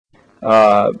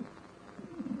Uh,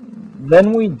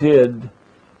 then we did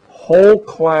whole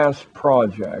class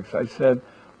projects. I said,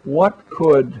 what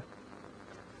could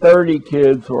 30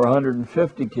 kids or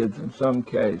 150 kids in some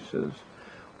cases,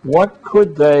 what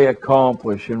could they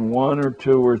accomplish in 1 or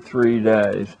 2 or 3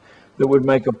 days that would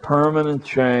make a permanent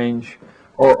change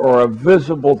or a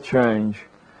visible change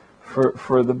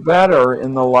for the better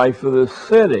in the life of this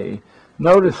city?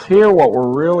 Notice here what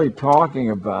we're really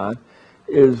talking about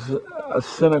is a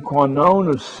sine qua non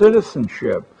of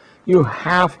citizenship. You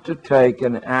have to take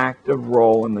an active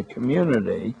role in the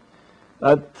community.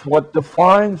 That's what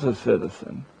defines a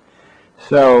citizen.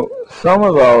 So some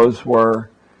of those were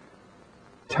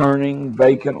turning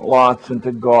vacant lots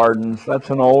into gardens. That's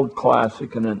an old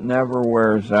classic and it never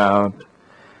wears out.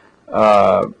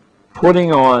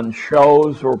 Putting on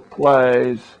shows or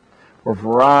plays or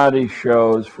variety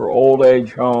shows for old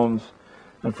age homes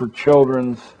and for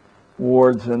children's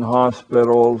wards in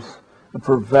hospitals and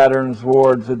for veterans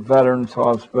wards at veterans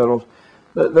hospitals.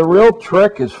 The real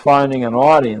trick is finding an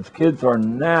audience. Kids are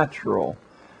natural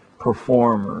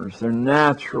performers. They're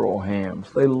natural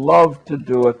hams. They love to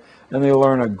do it, and they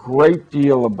learn a great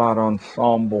deal about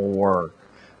ensemble work,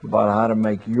 about how to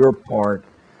make your part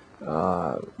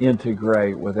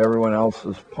integrate with everyone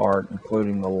else's part,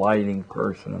 including the lighting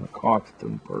person and the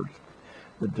costume person,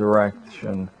 the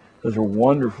direction. Those are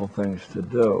wonderful things to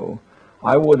do.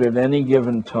 I would at any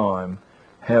given time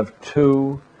have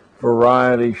 2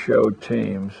 variety show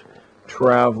teams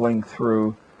traveling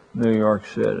through New York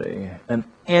City, and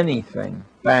anything,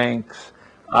 banks,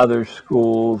 other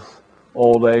schools,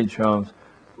 old age homes,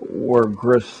 were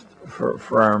grist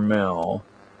for our mill,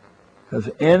 because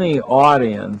any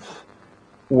audience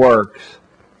works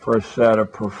for a set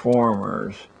of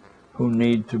performers who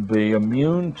need to be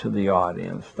immune to the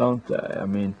audience, don't they? I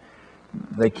mean,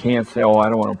 they can't say, oh, I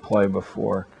don't want to play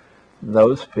before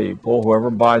those people. Whoever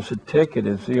buys a ticket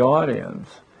is the audience.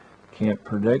 Can't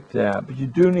predict that, but you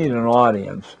do need an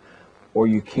audience, or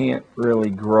you can't really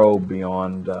grow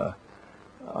beyond a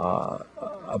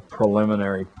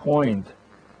preliminary point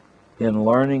in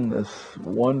learning this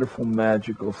wonderful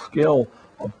magical skill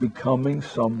of becoming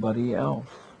somebody else.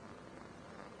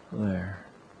 There.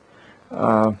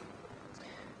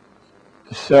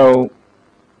 So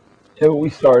we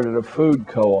started a food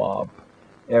co-op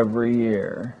every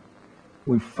year.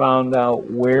 We found out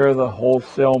where the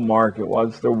wholesale market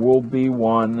was. There will be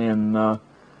one in,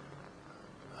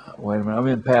 wait a minute, I'm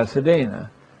in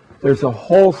Pasadena. There's a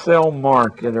wholesale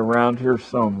market around here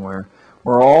somewhere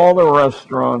where all the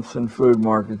restaurants and food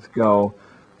markets go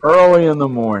early in the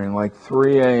morning, like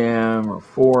 3 a.m. or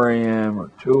 4 a.m.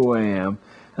 or 2 a.m.,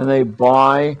 and they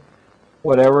buy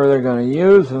whatever they're going to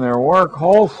use in their work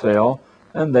wholesale,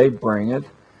 and they bring it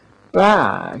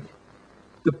back.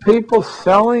 The people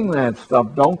selling that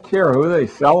stuff don't care who they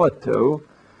sell it to,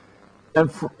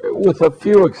 and with a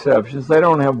few exceptions, they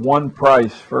don't have one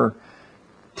price for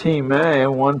Team A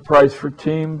and one price for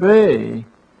Team B.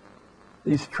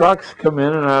 These trucks come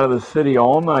in and out of the city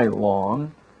all night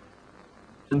long,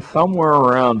 and somewhere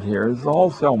around here is the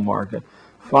wholesale market.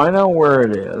 Find out where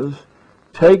it is,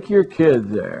 take your kid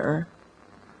there,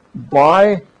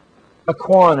 buy a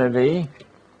quantity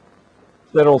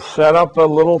that'll set up a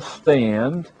little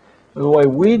stand. And the way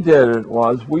we did it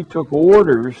was we took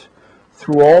orders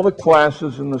through all the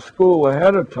classes in the school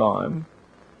ahead of time,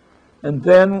 and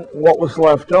then what was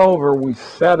left over we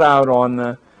set out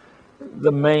on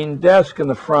the main desk in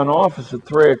the front office at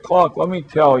 3 o'clock. Let me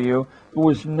tell you, there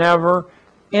was never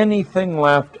anything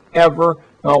left, ever,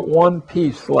 not one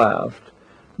piece left.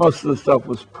 Most of the stuff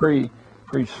was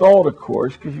pre-sold, of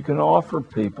course, because you can offer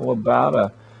people about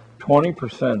a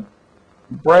 20%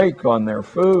 break on their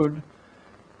food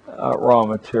raw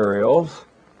materials,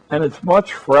 and it's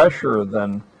much fresher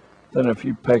than if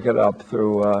you pick it up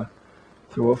through a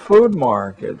food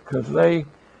market, because they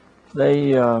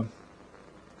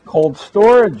cold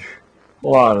storage a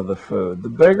lot of the food. The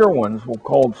bigger ones will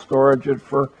cold storage it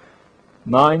for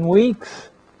 9 weeks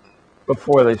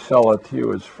before they sell it to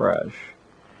you as fresh.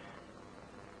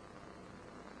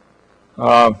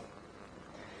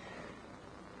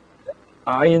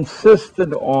 I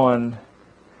insisted on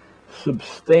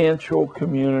substantial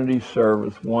community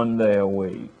service 1 day a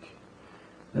week,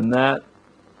 and that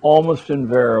almost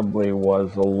invariably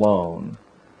was alone.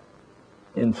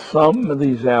 In some of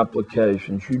these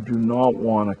applications, you do not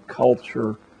want a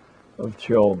culture of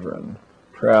children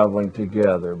traveling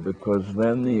together, because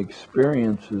then the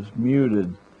experience is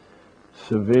muted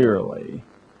severely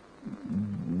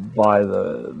by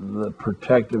the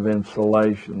protective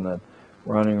insulation that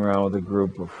running around with a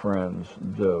group of friends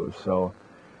do. So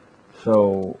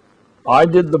I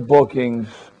did the bookings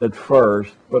at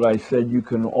first, but I said you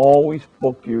can always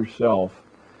book yourself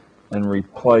and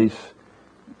replace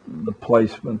the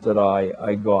placement that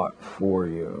I got for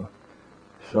you.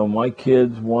 So my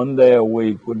kids 1 day a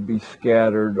week would be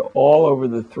scattered all over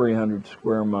the 300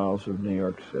 square miles of New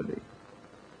York City.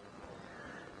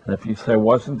 And if you say,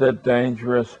 wasn't that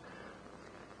dangerous?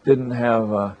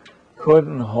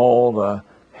 Couldn't hold a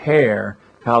hair,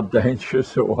 how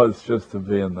dangerous it was just to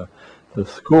be in the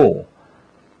school.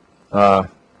 And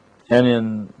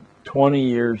in 20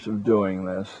 years of doing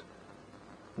this,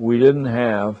 we didn't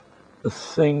have a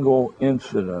single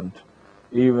incident,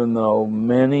 even though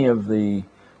many of the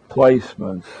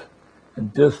placements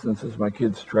and distances my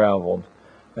kids traveled,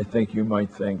 I think you might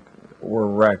think were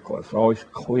reckless. I always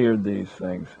cleared these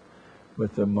things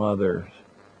with the mothers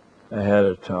ahead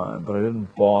of time, but I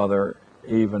didn't bother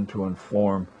even to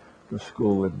inform the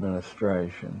school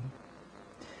administration.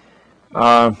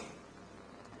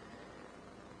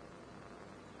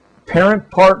 Parent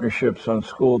partnerships on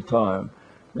school time.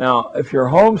 Now, if you're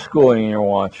homeschooling and you're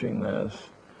watching this,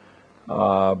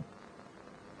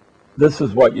 this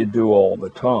is what you do all the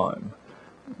time.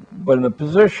 But in the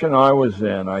position I was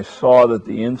in, I saw that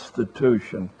the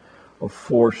institution of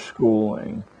forced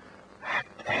schooling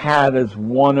had as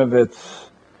one of its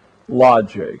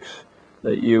logics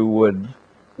that you would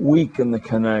weaken the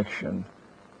connection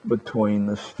between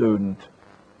the student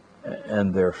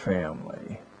and their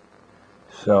family.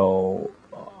 So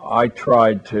I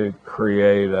tried to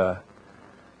create a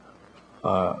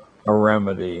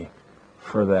remedy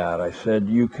for that. I said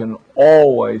you can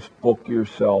always book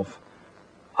yourself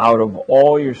out of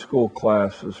all your school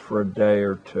classes for a day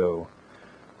or two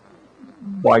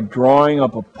by drawing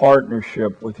up a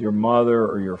partnership with your mother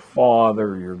or your father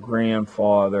or your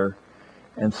grandfather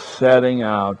and setting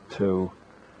out to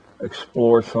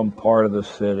explore some part of the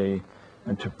city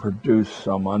and to produce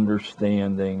some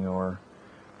understanding or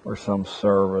some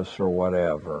service or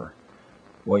whatever.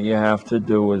 What you have to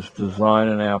do is design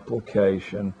an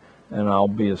application, and I'll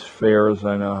be as fair as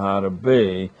I know how to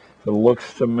be. If it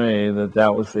looks to me that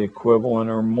that was the equivalent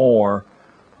or more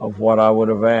of what I would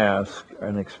have asked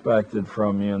and expected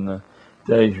from you in the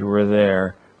days you were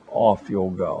there, off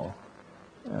you'll go.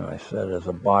 And I said, as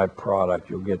a byproduct,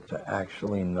 you'll get to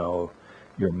actually know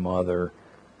your mother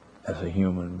as a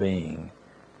human being,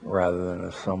 rather than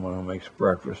as someone who makes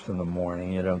breakfast in the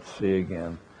morning you don't see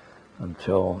again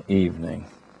until evening.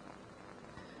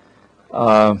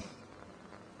 I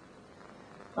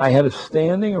had a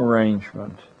standing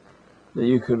arrangement that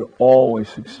you could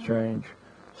always exchange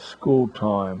school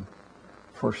time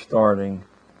for starting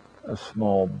a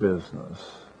small business.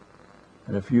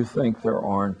 And if you think there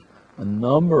aren't a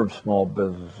number of small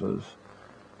businesses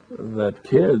that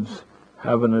kids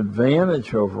have an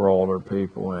advantage over older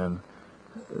people in,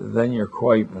 then you're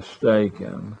quite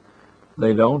mistaken.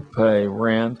 They don't pay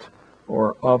rent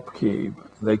or upkeep.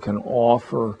 They can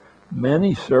offer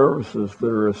many services that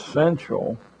are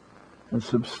essential and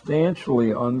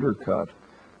substantially undercut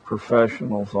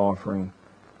professionals offering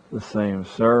the same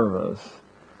service.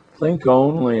 Think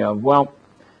only of, well,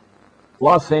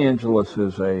 Los Angeles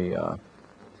is a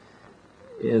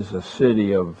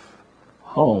city of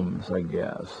homes, I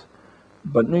guess.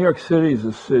 But New York City is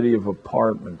a city of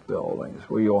apartment buildings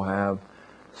where you'll have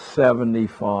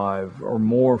 75 or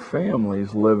more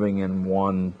families living in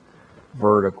one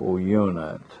vertical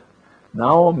unit.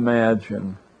 Now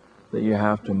imagine that you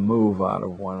have to move out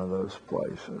of one of those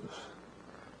places.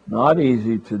 Not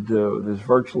easy to do. There's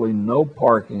virtually no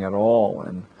parking at all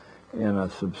in a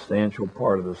substantial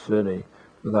part of the city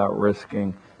without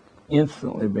risking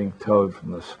instantly being towed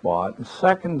from the spot. And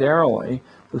secondarily,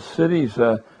 the city's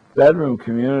a bedroom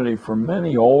community for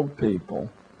many old people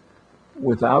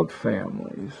without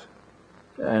families,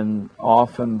 and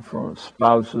often for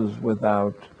spouses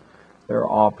without their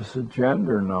opposite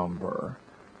gender number.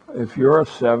 If you're a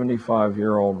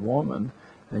 75-year-old woman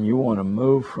and you want to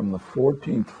move from the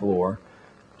 14th floor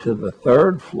to the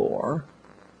 3rd floor,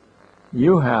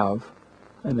 you have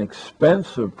an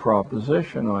expensive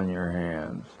proposition on your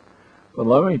hands. But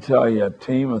let me tell you, a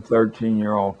team of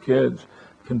 13-year-old kids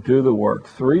can do the work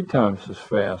 3 times as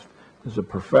fast as a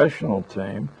professional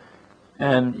team,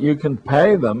 and you can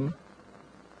pay them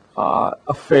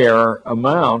a fair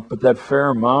amount, but that fair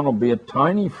amount will be a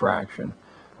tiny fraction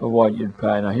of what you'd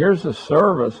pay. Now, here's a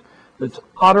service that's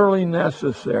utterly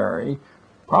necessary,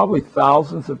 probably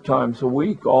thousands of times a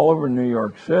week all over New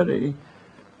York City,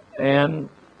 and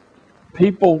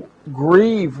people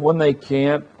grieve when they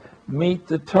can't meet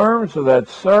the terms of that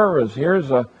service.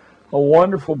 Here's a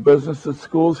wonderful business that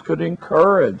schools could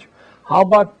encourage. How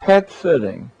about pet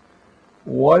sitting?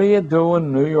 What do you do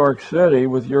in New York City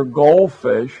with your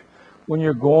goldfish when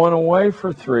you're going away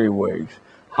for 3 weeks?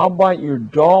 How about your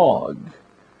dog?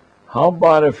 How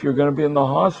about if you're going to be in the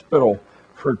hospital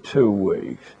for 2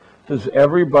 weeks? Does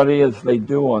everybody, as they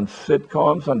do on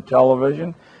sitcoms on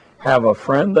television, have a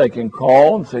friend they can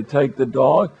call and say, take the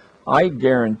dog? I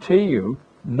guarantee you,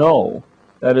 no,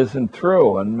 that isn't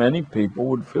true. And many people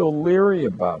would feel leery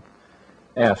about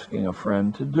asking a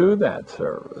friend to do that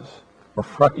service, or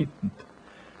frightened.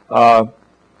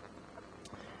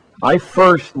 I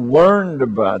first learned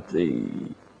about the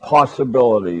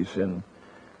possibilities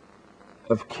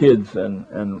of kids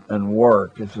and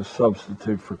work as a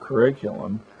substitute for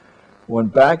curriculum when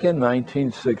back in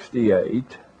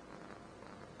 1968,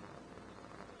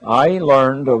 I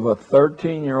learned of a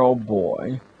 13-year-old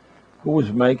boy who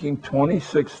was making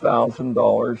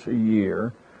 $26,000 a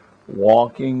year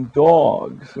walking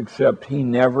dogs, except he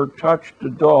never touched a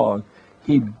dog.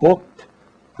 He booked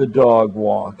the dog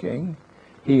walking.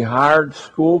 He hired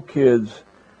school kids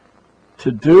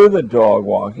to do the dog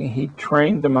walking. He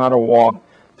trained them how to walk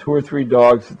 2 or 3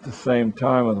 dogs at the same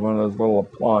time with one of those little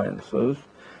appliances.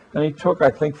 And he took, I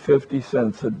think, 50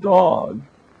 cents a dog.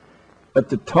 At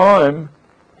the time,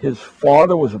 his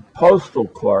father was a postal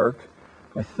clerk,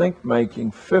 I think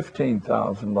making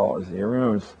 $15,000 a year.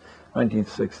 Remember, it's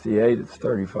 1968, it's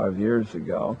 35 years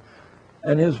ago.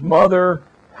 And his mother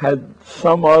had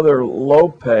some other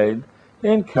low-paid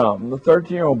income. The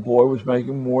 13-year-old boy was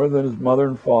making more than his mother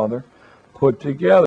and father put together.